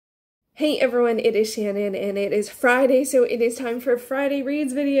Hey everyone, it is Shannon and it is Friday, so it is time for a Friday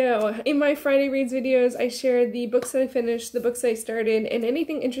Reads video. In my Friday Reads videos, I share the books that I finished, the books I started, and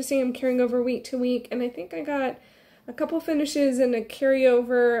anything interesting I'm carrying over week to week, and I think I got a couple finishes and a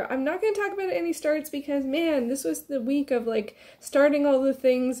carryover. I'm not going to talk about any starts because, man, this was the week of, like, starting all the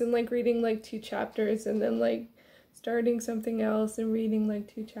things and, like, reading, like, 2 chapters and then, like, starting something else and reading,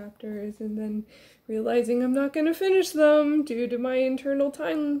 like, 2 chapters and then realizing I'm not going to finish them due to my internal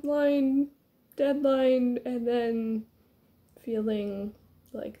timeline deadline, and then feeling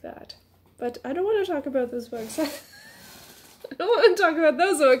like that. But I don't want to talk about those books. I don't want to talk about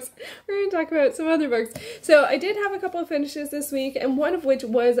those books. We're going to talk about some other books. So I did have a couple of finishes this week, and one of which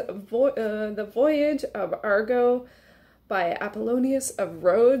was The Voyage of Argo by Apollonius of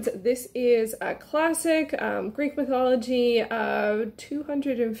Rhodes. This is a classic Greek mythology of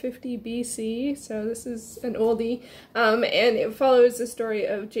 250 BC, so this is an oldie, and it follows the story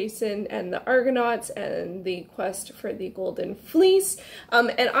of Jason and the Argonauts and the quest for the Golden Fleece.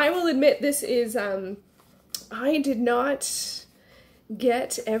 And I will admit, this is, I did not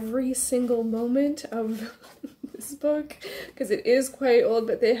get every single moment of this book, because it is quite old,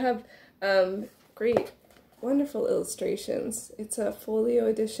 but they have great wonderful illustrations. It's a folio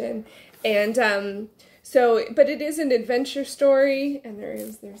edition, and but it is an adventure story, and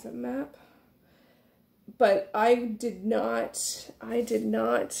there's a map, but I did not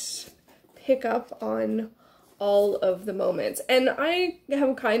pick up on all of the moments, and I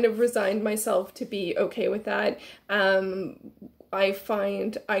have kind of resigned myself to be okay with that. I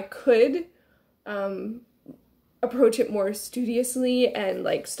find I could approach it more studiously and,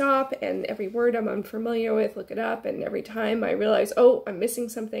 like, stop, and every word I'm unfamiliar with, look it up, and every time I realize, oh, I'm missing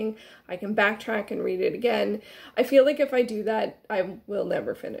something, I can backtrack and read it again. I feel like if I do that, I will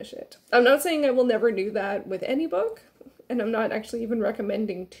never finish it. I'm not saying I will never do that with any book, and I'm not actually even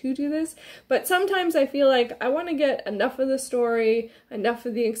recommending to do this, but sometimes I feel like I want to get enough of the story, enough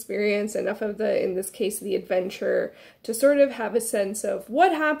of the experience, enough of the, in this case, the adventure, to sort of have a sense of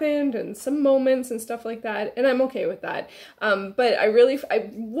what happened and some moments and stuff like that, and I'm okay with that. But I wish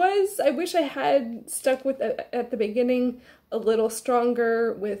I had stuck with it at the beginning a little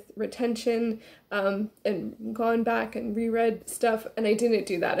stronger with retention, and gone back and reread stuff, and I didn't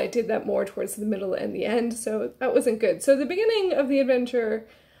do that. I did that more towards the middle and the end, so that wasn't good. So the beginning of the adventure,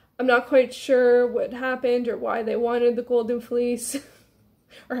 I'm not quite sure what happened or why they wanted the Golden Fleece,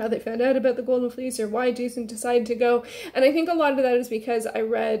 or how they found out about the Golden Fleece, or why Jason decided to go, and I think a lot of that is because I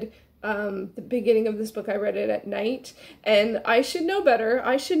read the beginning of this book, I read it at night, and I should know better.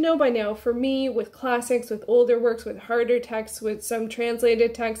 I should know by now. For me, with classics, with older works, with harder texts, with some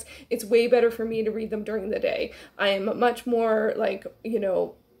translated text, it's way better for me to read them during the day. I am much more, like, you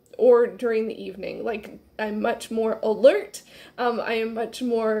know, or during the evening. Like, I'm much more alert. I am much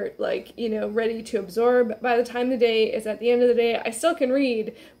more, like, you know, ready to absorb. By the time the day is at the end of the day, I still can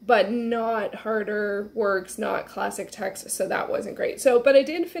read, but not harder works, not classic texts, so that wasn't great. So, but I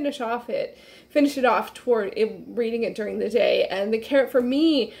did finish it off toward reading it during the day, and for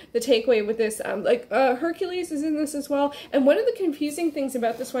me, the takeaway with this, Hercules is in this as well, and one of the confusing things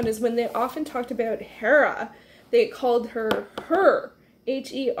about this one is when they often talked about Hera, they called her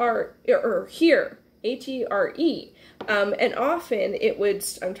H-E-R, or here, H-E-R-E, and often it would,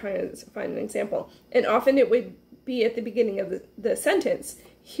 I'm trying to find an example, and often it would be at the beginning of the sentence,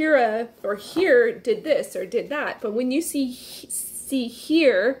 Hera, or here, did this, or did that, but when you see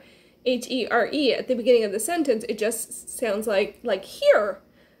here, H-E-R-E, at the beginning of the sentence, it just sounds like here,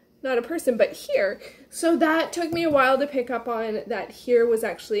 not a person, but here. So that took me a while to pick up on that here was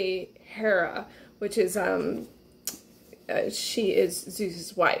actually Hera, which is, she is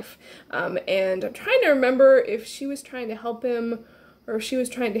Zeus's wife, and I'm trying to remember if she was trying to help him or if she was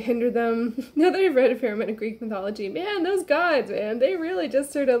trying to hinder them. Now that I've read a fair amount of Greek mythology, man, those gods, man, they really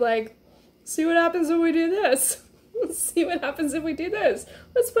just sort of like, see what happens when we do this. See what happens if we do this.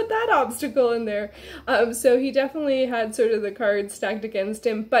 Let's put that obstacle in there. So he definitely had sort of the cards stacked against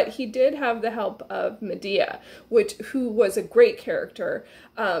him, but he did have the help of Medea, who was a great character,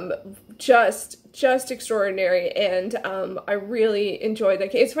 just extraordinary, and I really enjoyed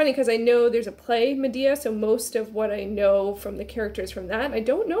that. It's funny because I know there's a play, Medea, so most of what I know from the characters from that, I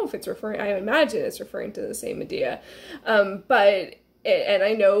don't know if it's I imagine it's referring to the same Medea, and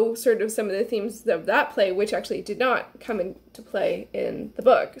I know sort of some of the themes of that play, which actually did not come into play in the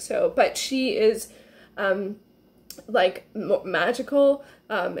book. So, but she is, like, magical,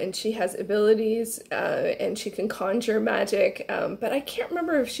 and she has abilities, and she can conjure magic, but I can't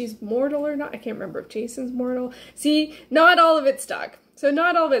remember if she's mortal or not. I can't remember if Jason's mortal. See, not all of it stuck. So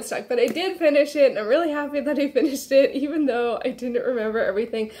not all of it stuck, but I did finish it, and I'm really happy that I finished it, even though I didn't remember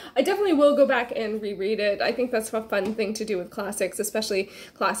everything. I definitely will go back and reread it. I think that's a fun thing to do with classics, especially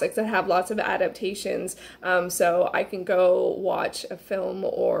classics that have lots of adaptations. So I can go watch a film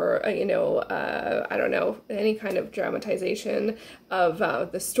or, I don't know, any kind of dramatization of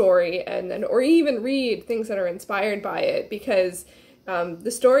the story, and then, or even read things that are inspired by it, because the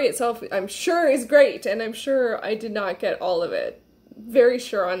story itself, I'm sure, is great, and I'm sure I did not get all of it. Very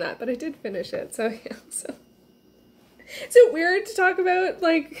sure on that, but I did finish it, so yeah. So is it weird to talk about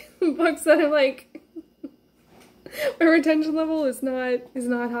like books that are like my retention level is not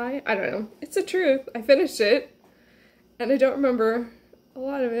high? I don't know. It's the truth. I finished it, and I don't remember a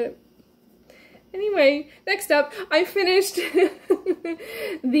lot of it. Anyway, next up, I finished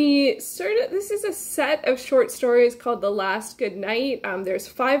this is a set of short stories called The Last Good Night. There's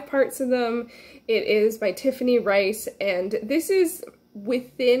 5 parts of them. It is by Tiffany, Reisz, and this is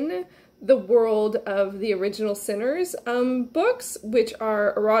within the world of the original Sinners books, which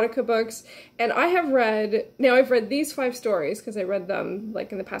are erotica books. And I've read these 5 stories because I read them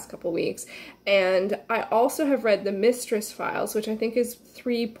like in the past couple weeks. And I also have read The Mistress Files, which I think is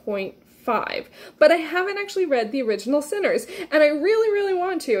 3.5. But I haven't actually read the original Sinners, and I really, really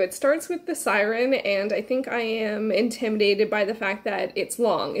want to. It starts with the siren, and I think I am intimidated by the fact that it's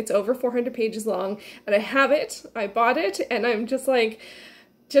long. It's over 400 pages long, and I have it. I bought it, and I'm just like,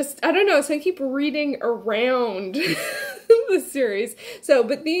 I don't know, so I keep reading around the series. So,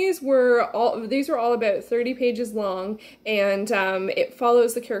 but these were all about 30 pages long, and it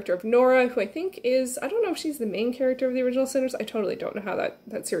follows the character of Nora, who I think is, I don't know if she's the main character of the original Sinners. I totally don't know how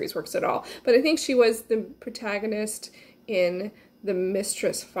that series works at all, but I think she was the protagonist in The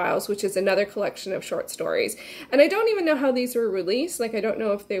Mistress Files, which is another collection of short stories. And I don't even know how these were released. Like, I don't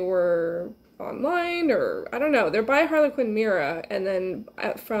know if they were online, or I don't know. They're by Harlequin Mira, and then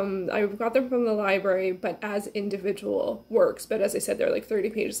I got them from the library, but as individual works. But as I said, they're like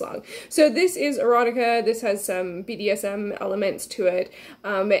 30 pages long. So this is erotica. This has some BDSM elements to it,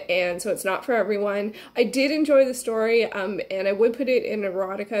 and so it's not for everyone. I did enjoy the story, and I would put it in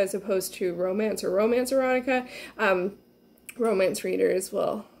erotica as opposed to romance or romance erotica. Romance readers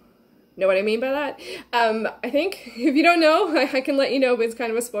will know what I mean by that. I think if you don't know, I can let you know, but it's kind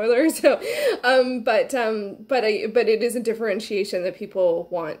of a spoiler. So, but it is a differentiation that people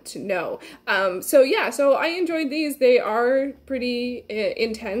want to know. So yeah, so I enjoyed these. They are pretty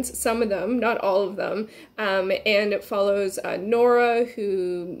intense, some of them, not all of them. And it follows Nora,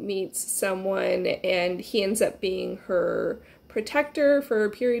 who meets someone, and he ends up being her protector for a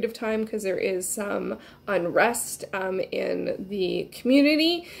period of time because there is some unrest in the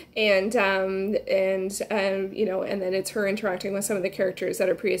community, and then it's her interacting with some of the characters that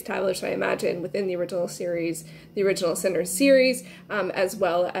are pre-established, I imagine, within the original series, the original Sinners series, as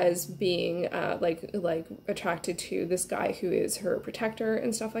well as being like attracted to this guy who is her protector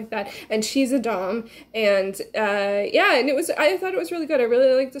and stuff like that. And she's a dom, and yeah, and I thought it was really good. I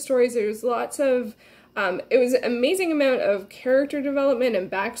really liked the stories. There's lots of it was an amazing amount of character development and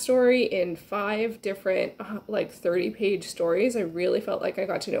backstory in 5 different, like 30-page stories. I really felt like I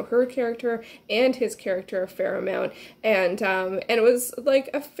got to know her character and his character a fair amount, and it was like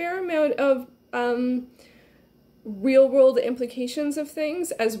a fair amount of real-world implications of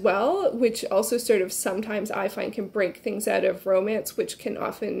things as well, which also sort of sometimes I find can break things out of romance, which can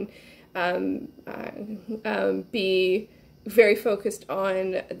often be very focused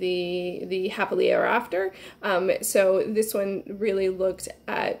on the happily ever after. So this one really looked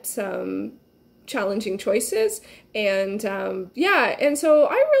at some challenging choices, and yeah, and so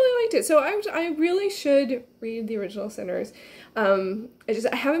I really liked it. So I really should read the original Sinners.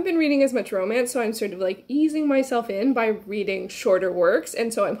 I haven't been reading as much romance, so I'm sort of like easing myself in by reading shorter works,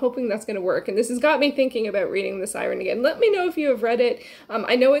 and so I'm hoping that's going to work. And this has got me thinking about reading The Siren again. Let me know if you have read it.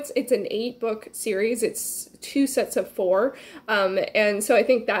 I know it's an 8-book series. It's 2 sets of 4, and so I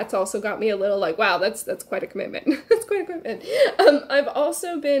think that's also got me a little like, wow, that's quite a commitment. That's quite a commitment.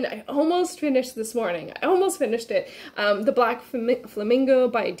 I almost finished this morning. I almost finished it. The Black Flamingo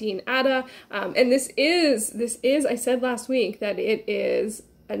by Dean Atta, and this is, I said last week that it is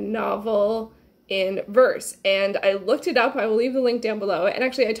a novel in verse, and I looked it up. I will leave the link down below, and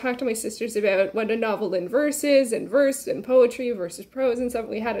actually I talked to my sisters about what a novel in verse is, and verse and poetry versus prose and stuff.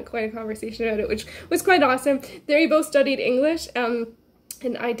 We had quite a conversation about it, which was quite awesome. They both studied English, and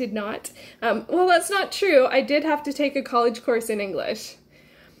I did not. Well, that's not true. I did have to take a college course in English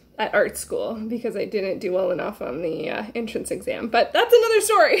at art school because I didn't do well enough on the entrance exam, but that's another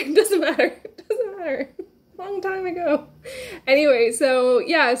story. It doesn't matter. It doesn't matter. Long time ago. Anyway, so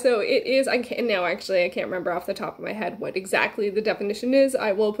yeah, so it is, I can't remember off the top of my head what exactly the definition is.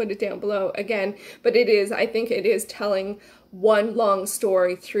 I will put it down below again, but it is, I think it is telling one long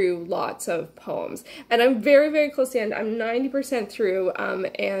story through lots of poems. And I'm very, very close to the end. I'm 90% through,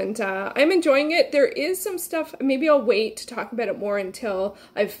 and I'm enjoying it. There is some stuff, maybe I'll wait to talk about it more until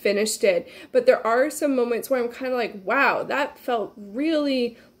I've finished it, but there are some moments where I'm kind of like, wow, that felt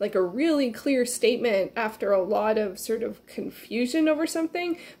really like a really clear statement after a lot of sort of confusion over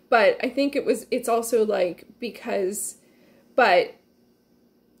something. But I think it's also like, but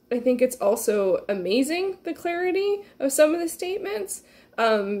I think it's also amazing, the clarity of some of the statements.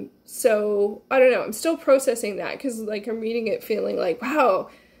 So I don't know, I'm still processing that, because like I'm reading it feeling like, wow,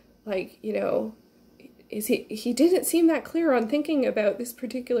 like, you know, he didn't seem that clear on thinking about this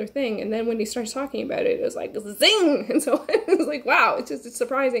particular thing, and then when he starts talking about it, it was like zing, and so it was like, wow, it's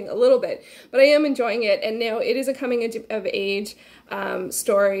surprising a little bit, but I am enjoying it. And now it is a coming of age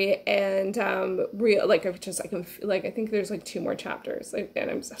story, and real, like I think there's like 2 more chapters, like, and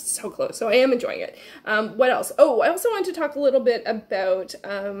I'm so close, so I am enjoying it. What else? Oh, I also want to talk a little bit about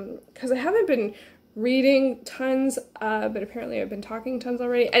because I haven't been reading tons, but apparently I've been talking tons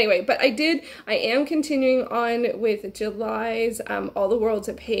already. Anyway, but I am continuing on with July's All the World's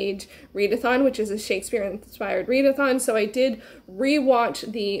a Page readathon, which is a Shakespeare-inspired readathon. So I did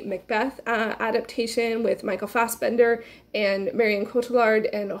rewatch the Macbeth adaptation with Michael Fassbender and Marion Cotillard,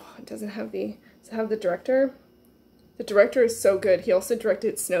 and does it have the director? The director is so good. He also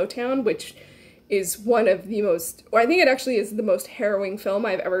directed Snowtown, which is one of the most, or I think it actually is the most harrowing film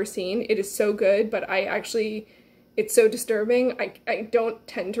I've ever seen. It is so good, but it's so disturbing. I don't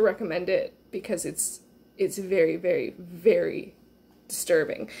tend to recommend it because it's very, very, very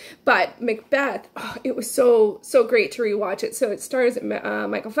disturbing. But Macbeth, it was so great to rewatch it. So it stars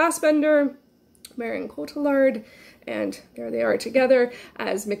Michael Fassbender, Marion Cotillard, and there they are together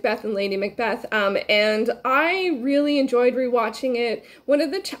as Macbeth and Lady Macbeth. And I really enjoyed rewatching it.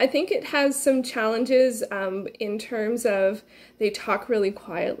 I think it has some challenges in terms of they talk really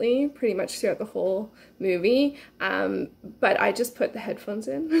quietly pretty much throughout the whole movie. But I just put the headphones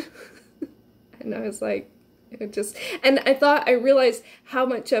in and I was like, and I realized how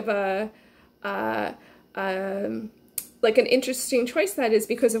much of like an interesting choice that is,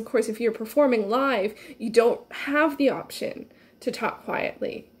 because of course if you're performing live, you don't have the option to talk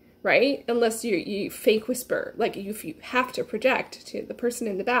quietly, right? Unless you fake whisper, like you have to project to the person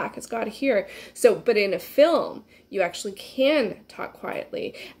in the back has got to hear. So, but in a film, you actually can talk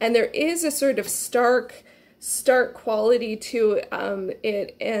quietly, and there is a sort of stark quality to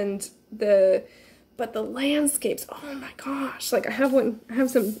it, and but the landscapes, oh my gosh, like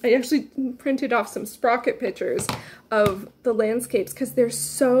I actually printed off some sprocket pictures of the landscapes because they're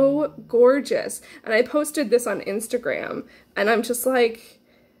so gorgeous. And I posted this on Instagram, and I'm just like,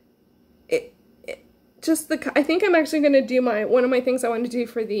 I think I'm actually going to do one of my things I want to do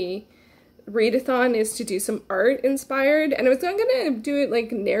for the readathon is to do some art inspired, and I was going to do it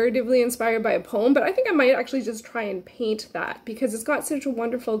like narratively inspired by a poem, but I think I might actually just try and paint that because it's got such a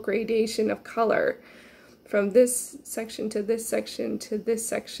wonderful gradation of color from this section to this section to this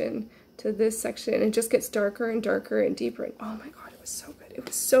section to this section. It just gets darker and darker and deeper, and oh my god, it was so good. It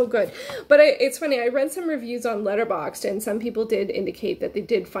was so good. But it's funny, I read some reviews on Letterboxd, and some people did indicate that they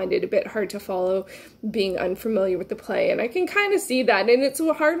did find it a bit hard to follow, being unfamiliar with the play, and I can kind of see that. And it's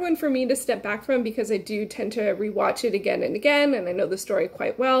a hard one for me to step back from because I do tend to rewatch it again and again, and I know the story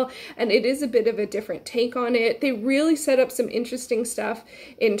quite well, and it is a bit of a different take on it. They really set up some interesting stuff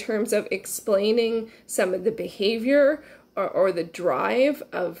in terms of explaining some of the behavior or the drive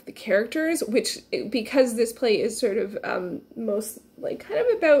of the characters, which, because this play is sort of most like kind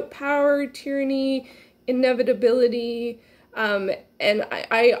of about power, tyranny, inevitability, and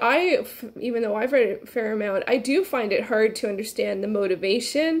I even though I've read a fair amount, I do find it hard to understand the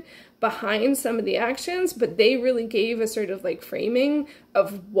motivation behind some of the actions, but they really gave a sort of like framing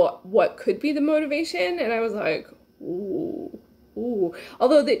of what could be the motivation, and I was like, ooh. Ooh,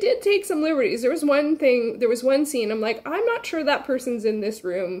 although they did take some liberties. There was one scene, I'm like, I'm not sure that person's in this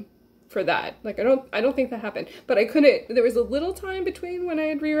room for that. Like, I don't think that happened. But I couldn't, there was a little time between when I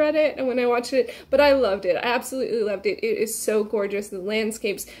had reread it and when I watched it, but I loved it. I absolutely loved it. It is so gorgeous. The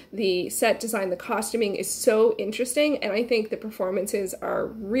landscapes, the set design, the costuming is so interesting, and I think the performances are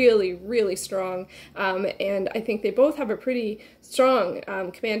really, really strong. And I think they both have a pretty strong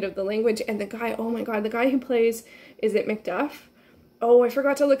command of the language. And the guy, oh my god, the guy who plays, is it Macduff? Oh, I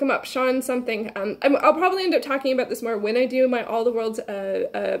forgot to look him up. Sean something. I'll probably end up talking about this more when I do my All the World's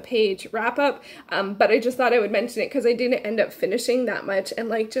Page wrap up. But I just thought I would mention it because I didn't end up finishing that much. And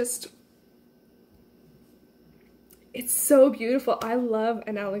like, just, It's so beautiful. I love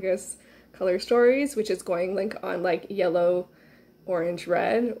analogous color stories, which is going like on like yellow, orange,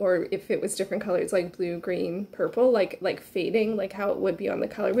 red, or if it was different colors like blue, green, purple, like fading, like how it would be on the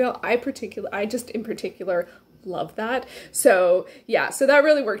color wheel. I just in particular love that. So yeah, so that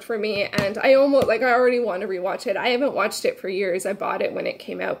really worked for me, and I already want to rewatch it. I haven't watched it for years. I bought it when it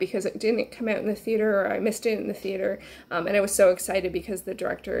came out because it didn't come out in the theater, or I missed it in the theater, and I was so excited because the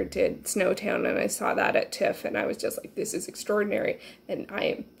director did Snowtown, and I saw that at TIFF, and I was just like, this is extraordinary, and I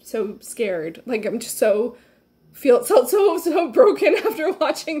am so scared. Like, I'm just felt so broken after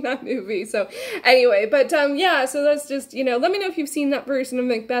watching that movie. So anyway, but yeah, so that's just, you know, let me know if you've seen that version of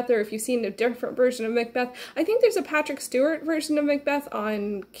Macbeth, or if you've seen a different version of Macbeth. I think there's a Patrick Stewart version of Macbeth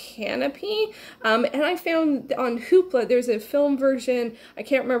on Canopy, and I found on Hoopla there's a film version, I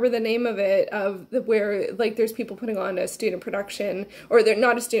can't remember the name of it, where like there's people putting on a student production, or they're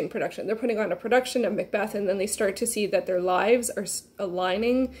not a student production, they're putting on a production of Macbeth, and then they start to see that their lives are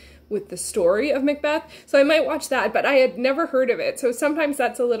aligning with the story of Macbeth. So I might watch that, but I had never heard of it. So sometimes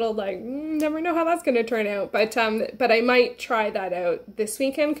that's a little like, never know how that's going to turn out. But I might try that out this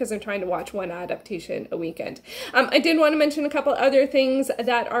weekend because I'm trying to watch one adaptation a weekend. I did want to mention a couple other things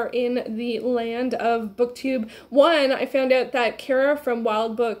that are in the land of BookTube. One, I found out that Kara from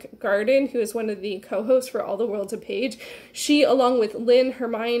Wild Book Garden, who is one of the co-hosts for All the World's a Page, she, along with Lynn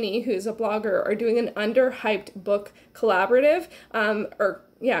Hermione, who's a blogger, are doing an underhyped book collaborative,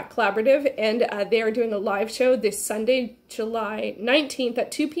 collaborative, and they are doing a live show this Sunday, July 19th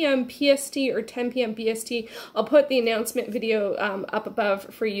at 2 p.m. PST or 10 p.m. BST. I'll put the announcement video up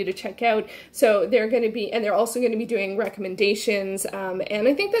above for you to check out. So they're going to be, and they're also going to be doing recommendations, and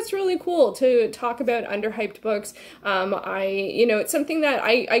I think that's really cool to talk about underhyped books. You know, it's something that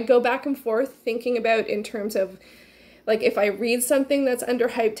I go back and forth thinking about in terms of, like, if I read something that's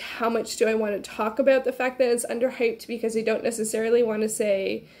underhyped, how much do I want to talk about the fact that it's underhyped, because I don't necessarily want to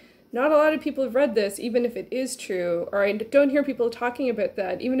say, not a lot of people have read this, even if it is true, or I don't hear people talking about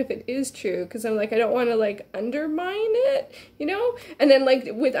that, even if it is true, because I'm like, I don't want to, like, undermine it, you know? And then, like,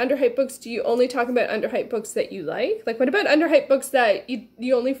 with underhyped books, do you only talk about underhyped books that you like? Like, what about underhyped books that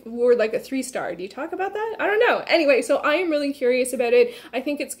you only were, like, a 3-star? Do you talk about that? I don't know. Anyway, so I am really curious about it. I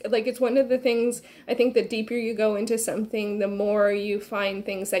think it's, like, it's one of the things, I think the deeper you go into something, the more you find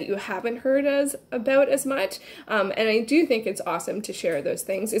things that you haven't heard about as much, and I do think it's awesome to share those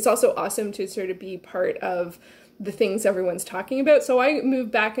things. It's also awesome to sort of be part of the things everyone's talking about. So I move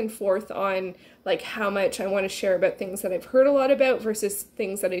back and forth on like how much I want to share about things that I've heard a lot about versus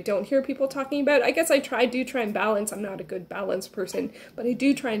things that I don't hear people talking about. I guess I do try and balance. I'm not a good balance person, but I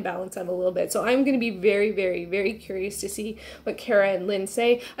do try and balance that a little bit. So I'm going to be very, very, very curious to see what Kara and Lynn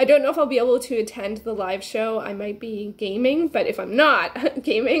say. I don't know if I'll be able to attend the live show. I might be gaming, but if I'm not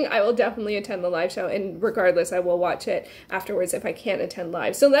gaming, I will definitely attend the live show, and regardless, I will watch it afterwards if I can't attend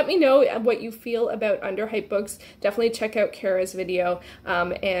live. So let me know what you feel about underhyped books. Definitely check out Kara's video,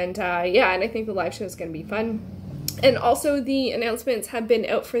 and I think the live show is going to be fun. And also the announcements have been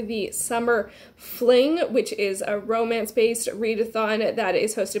out for the Summer Fling, which is a romance-based readathon that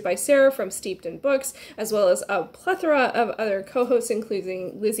is hosted by Sarah from Steeped in Books, as well as a plethora of other co-hosts,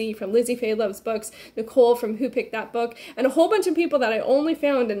 including Lizzie from Lizzie Faye Loves Books, Nicole from Who Picked That Book, and a whole bunch of people that I only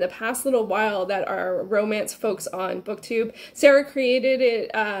found in the past little while that are romance folks on BookTube. Sarah created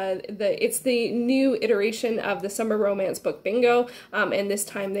it. It's the new iteration of the Summer Romance Book Bingo, and this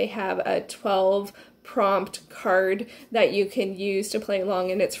time they have a 12 prompt card that you can use to play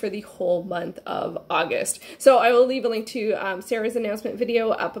along, and it's for the whole month of August. So I will leave a link to Sarah's announcement video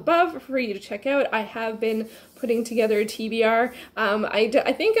up above for you to check out. I have been putting together a TBR.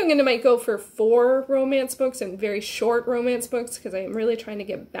 I think might go for 4 romance books and very short romance books because I'm really trying to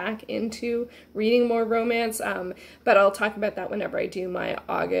get back into reading more romance, but I'll talk about that whenever I do my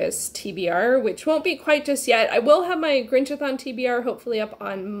August TBR, which won't be quite just yet. I will have my Grinchathon TBR hopefully up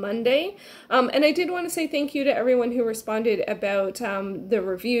on Monday, and I did want to say thank you to everyone who responded about the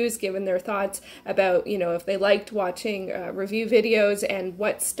reviews, given their thoughts about, you know, if they liked watching review videos and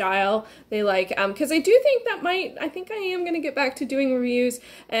what style they like, because I do think that I think I am going to get back to doing reviews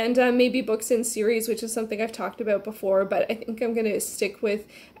and maybe books in series, which is something I've talked about before, but I think I'm going to stick with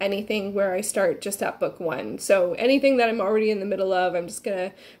anything where I start just at book 1. So anything that I'm already in the middle of, I'm just going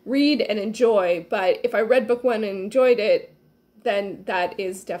to read and enjoy, but if I read book 1 and enjoyed it, then that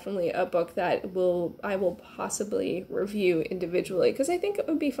is definitely a book that I will possibly review individually, because I think it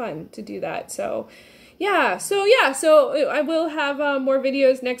would be fun to do that. So so I will have more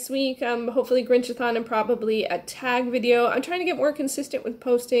videos next week, hopefully Grinchathon and probably a tag video. I'm trying to get more consistent with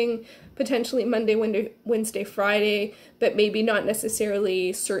posting, potentially Monday, Wednesday, Friday, but maybe not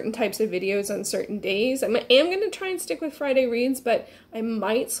necessarily certain types of videos on certain days. I am going to try and stick with Friday reads, but I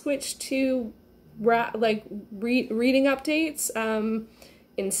might switch to reading updates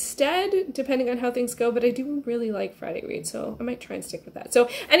instead, depending on how things go, but I do really like Friday read, so I might try and stick with that. So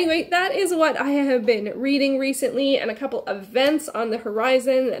anyway, that is what I have been reading recently, and a couple events on the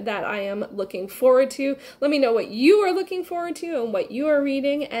horizon that I am looking forward to. Let me know what you are looking forward to and what you are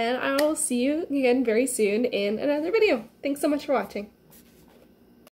reading, and I'll see you again very soon in another video. Thanks so much for watching.